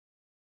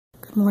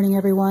Good morning,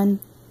 everyone.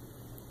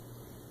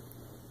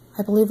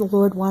 I believe the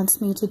Lord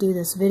wants me to do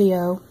this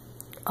video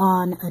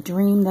on a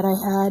dream that I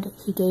had.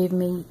 He gave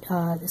me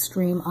this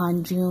dream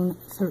on June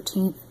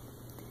 13th.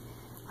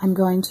 I'm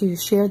going to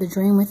share the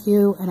dream with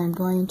you, and I'm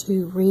going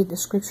to read the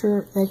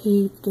scripture that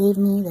He gave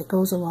me that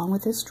goes along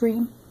with this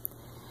dream.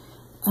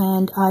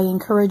 And I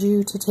encourage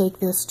you to take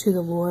this to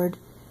the Lord.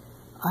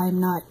 I'm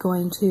not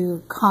going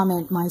to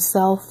comment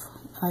myself.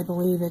 I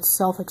believe it's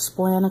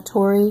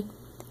self-explanatory.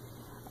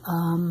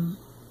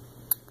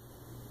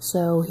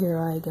 So here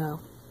I go.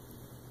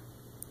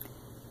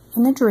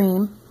 In the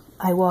dream,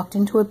 I walked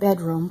into a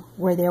bedroom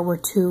where there were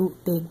two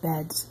big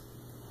beds,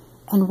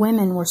 and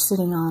women were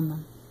sitting on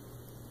them.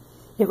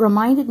 It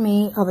reminded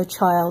me of a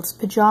child's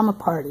pajama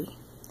party.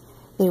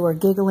 They were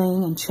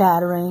giggling and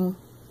chattering.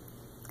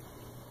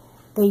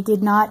 They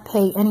did not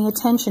pay any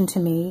attention to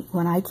me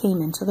when I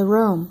came into the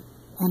room,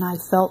 and I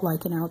felt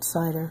like an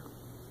outsider.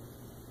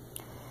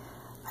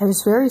 I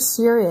was very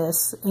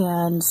serious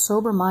and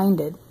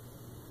sober-minded,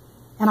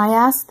 and I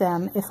asked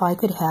them if I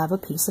could have a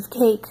piece of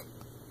cake.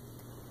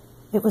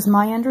 It was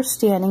my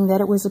understanding that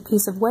it was a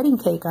piece of wedding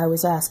cake I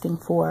was asking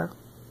for.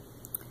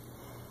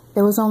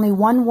 There was only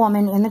one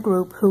woman in the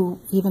group who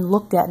even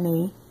looked at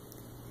me,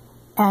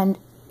 and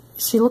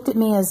she looked at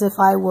me as if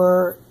I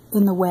were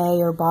in the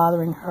way or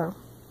bothering her.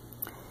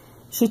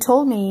 She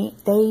told me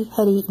they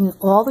had eaten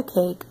all the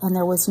cake and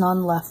there was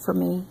none left for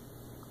me.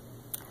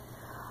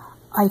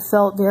 I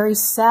felt very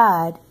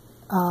sad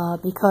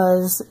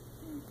because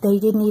they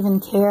didn't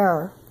even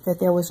care that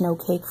there was no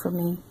cake for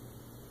me.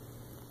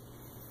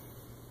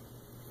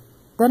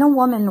 Then a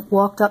woman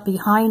walked up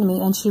behind me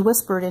and she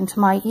whispered into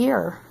my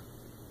ear.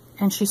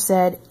 And she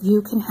said,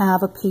 "You can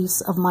have a piece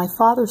of my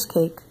father's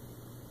cake."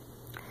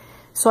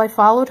 So I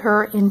followed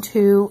her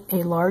into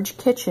a large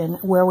kitchen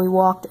where we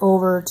walked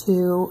over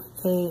to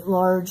a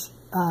large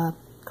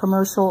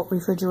commercial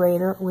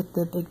refrigerator with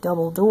the big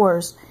double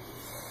doors.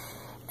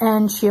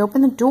 And she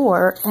opened the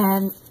door,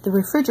 and the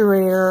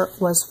refrigerator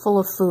was full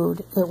of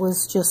food. It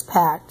was just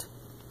packed.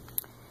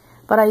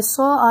 But I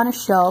saw on a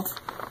shelf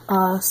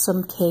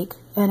some cake,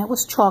 and it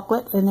was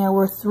chocolate, and there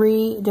were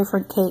 3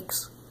 different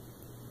cakes.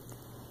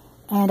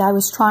 And I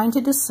was trying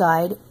to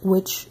decide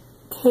which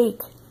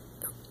cake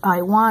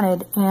I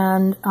wanted,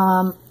 and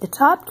the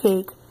top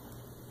cake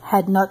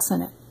had nuts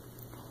in it.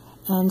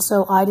 And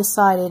so I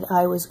decided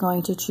I was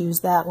going to choose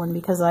that one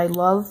because I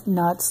love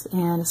nuts,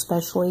 and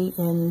especially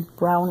in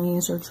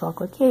brownies or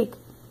chocolate cake.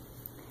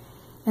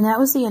 And that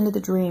was the end of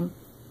the dream.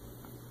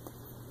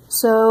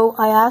 So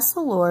I asked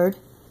the Lord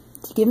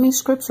to give me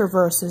scripture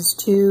verses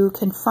to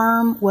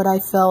confirm what I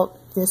felt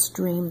this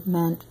dream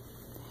meant.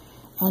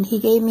 And He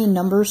gave me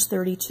Numbers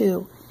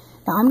 32.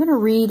 Now I'm going to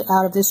read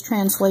out of this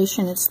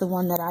translation. It's the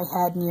one that I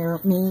had near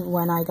me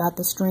when I got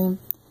this dream.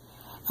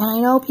 And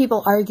I know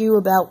people argue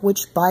about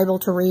which Bible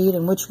to read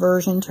and which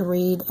version to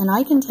read, and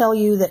I can tell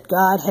you that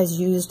God has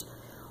used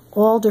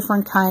all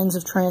different kinds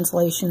of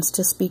translations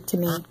to speak to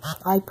me.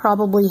 I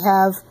probably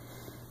have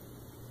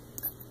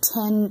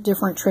 10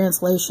 different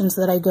translations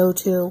that I go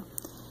to,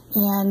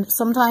 and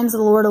sometimes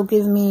the Lord will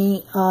give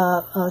me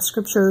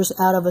scriptures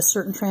out of a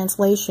certain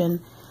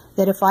translation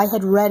that if I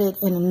had read it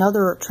in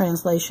another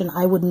translation,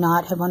 I would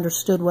not have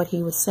understood what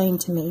He was saying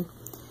to me.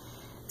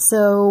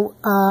 So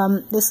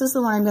this is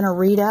the one I'm going to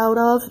read out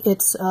of.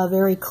 It's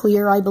very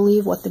clear, I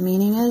believe, what the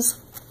meaning is.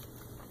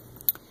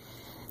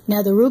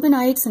 Now the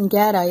Reubenites and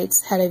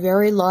Gadites had a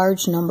very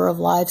large number of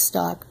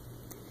livestock.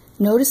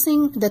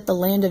 Noticing that the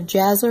land of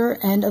Jazer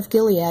and of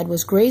Gilead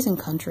was grazing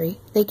country,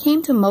 they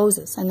came to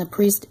Moses and the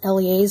priest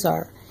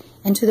Eleazar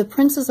and to the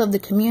princes of the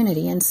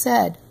community and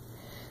said,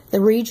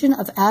 "The region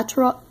of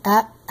Ataroth,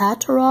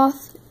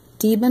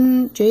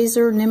 Dibon,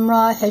 Jazer,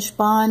 Nimrah,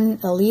 Heshbon,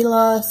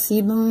 Elilah,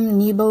 Sebum,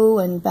 Nebo,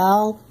 and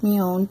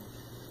Baal-meon,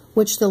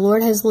 which the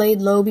Lord has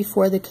laid low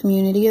before the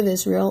community of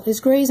Israel,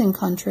 is grazing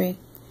country.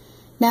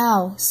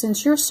 Now,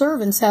 since your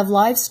servants have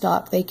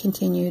livestock," they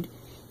continued,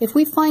 "if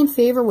we find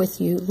favor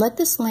with you, let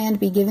this land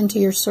be given to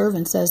your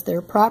servants as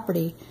their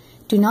property.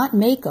 Do not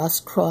make us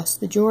cross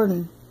the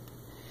Jordan."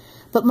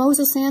 But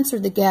Moses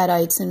answered the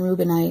Gadites and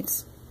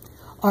Reubenites,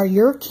 "Are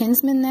your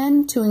kinsmen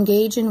then to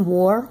engage in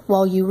war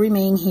while you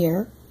remain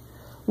here?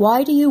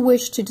 Why do you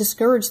wish to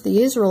discourage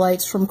the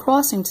Israelites from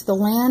crossing to the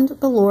land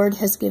the Lord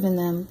has given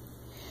them?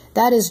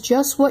 That is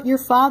just what your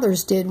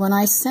fathers did when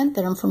I sent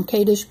them from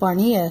Kadesh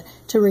Barnea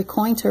to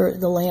reconnoiter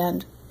the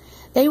land.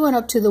 They went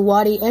up to the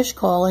Wadi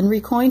Eshcol and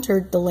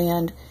reconnoitered the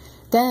land,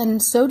 then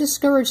so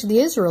discouraged the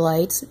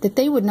Israelites that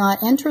they would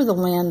not enter the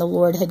land the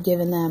Lord had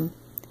given them.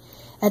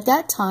 At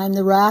that time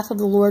the wrath of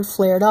the Lord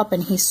flared up,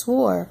 and He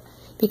swore,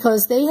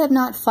 'Because they have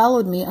not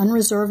followed me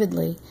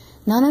unreservedly,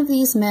 none of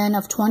these men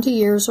of 20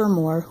 years or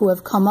more who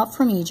have come up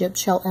from Egypt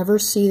shall ever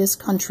see this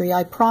country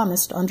I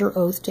promised under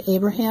oath to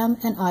Abraham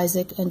and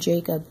Isaac and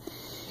Jacob,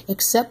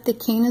 except the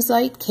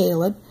Kenizzite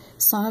Caleb,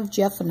 son of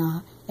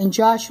Jephunneh, and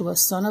Joshua,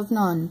 son of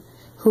Nun,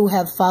 who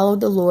have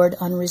followed the Lord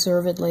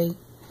unreservedly.'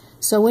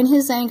 So in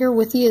His anger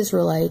with the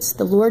Israelites,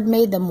 the Lord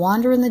made them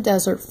wander in the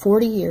desert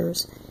 40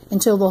 years,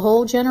 until the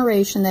whole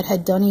generation that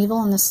had done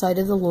evil in the sight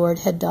of the Lord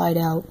had died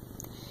out.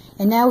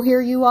 And now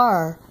here you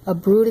are, a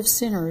brood of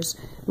sinners,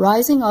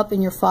 rising up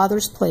in your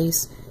father's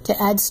place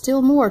to add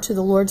still more to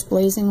the Lord's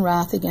blazing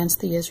wrath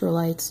against the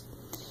Israelites.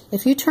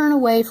 If you turn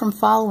away from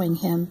following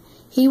him,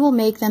 he will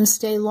make them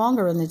stay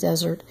longer in the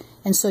desert,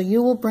 and so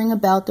you will bring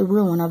about the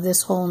ruin of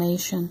this whole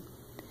nation.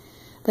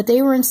 But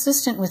they were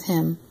insistent with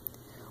him.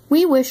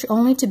 We wish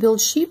only to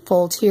build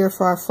sheepfolds here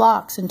for our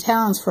flocks and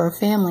towns for our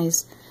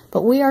families,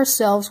 but we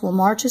ourselves will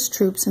march as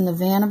troops in the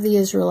van of the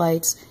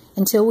Israelites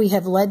until we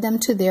have led them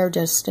to their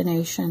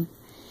destination.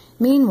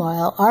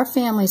 Meanwhile, our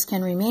families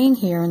can remain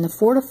here in the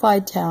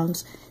fortified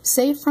towns,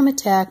 safe from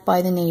attack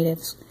by the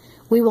natives.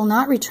 We will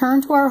not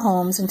return to our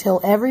homes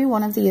until every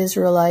one of the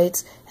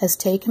Israelites has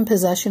taken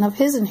possession of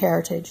his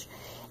inheritance,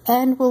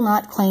 and will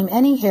not claim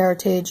any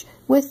heritage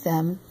with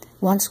them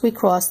once we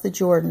cross the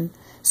Jordan,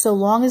 so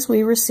long as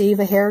we receive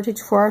a heritage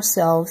for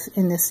ourselves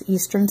in this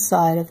eastern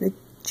side of the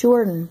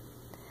Jordan.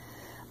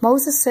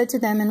 Moses said to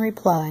them in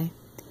reply,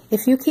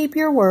 If you keep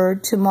your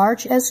word to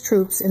march as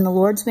troops in the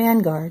Lord's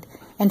vanguard,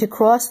 and to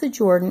cross the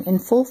Jordan in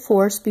full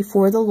force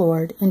before the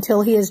Lord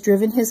until he has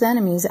driven his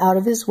enemies out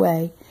of his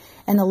way,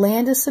 and the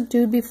land is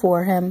subdued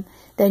before him,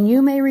 then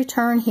you may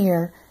return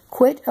here,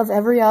 quit of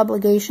every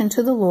obligation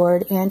to the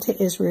Lord and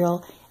to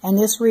Israel, and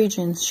this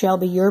region shall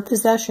be your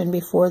possession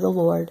before the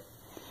Lord.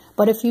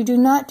 But if you do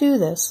not do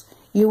this,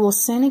 you will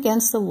sin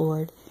against the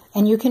Lord,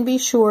 and you can be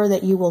sure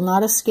that you will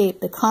not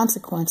escape the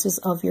consequences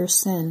of your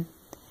sin.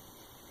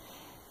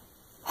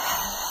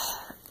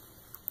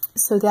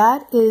 So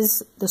that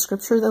is the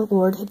scripture the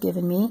Lord had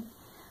given me.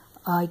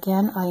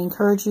 Again, I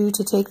encourage you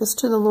to take this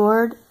to the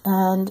Lord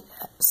and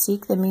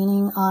seek the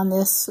meaning on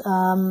this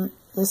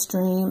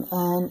dream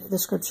and the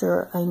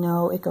scripture. I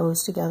know it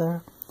goes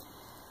together.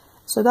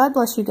 So God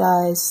bless you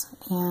guys,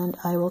 and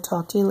I will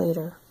talk to you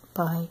later.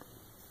 Bye.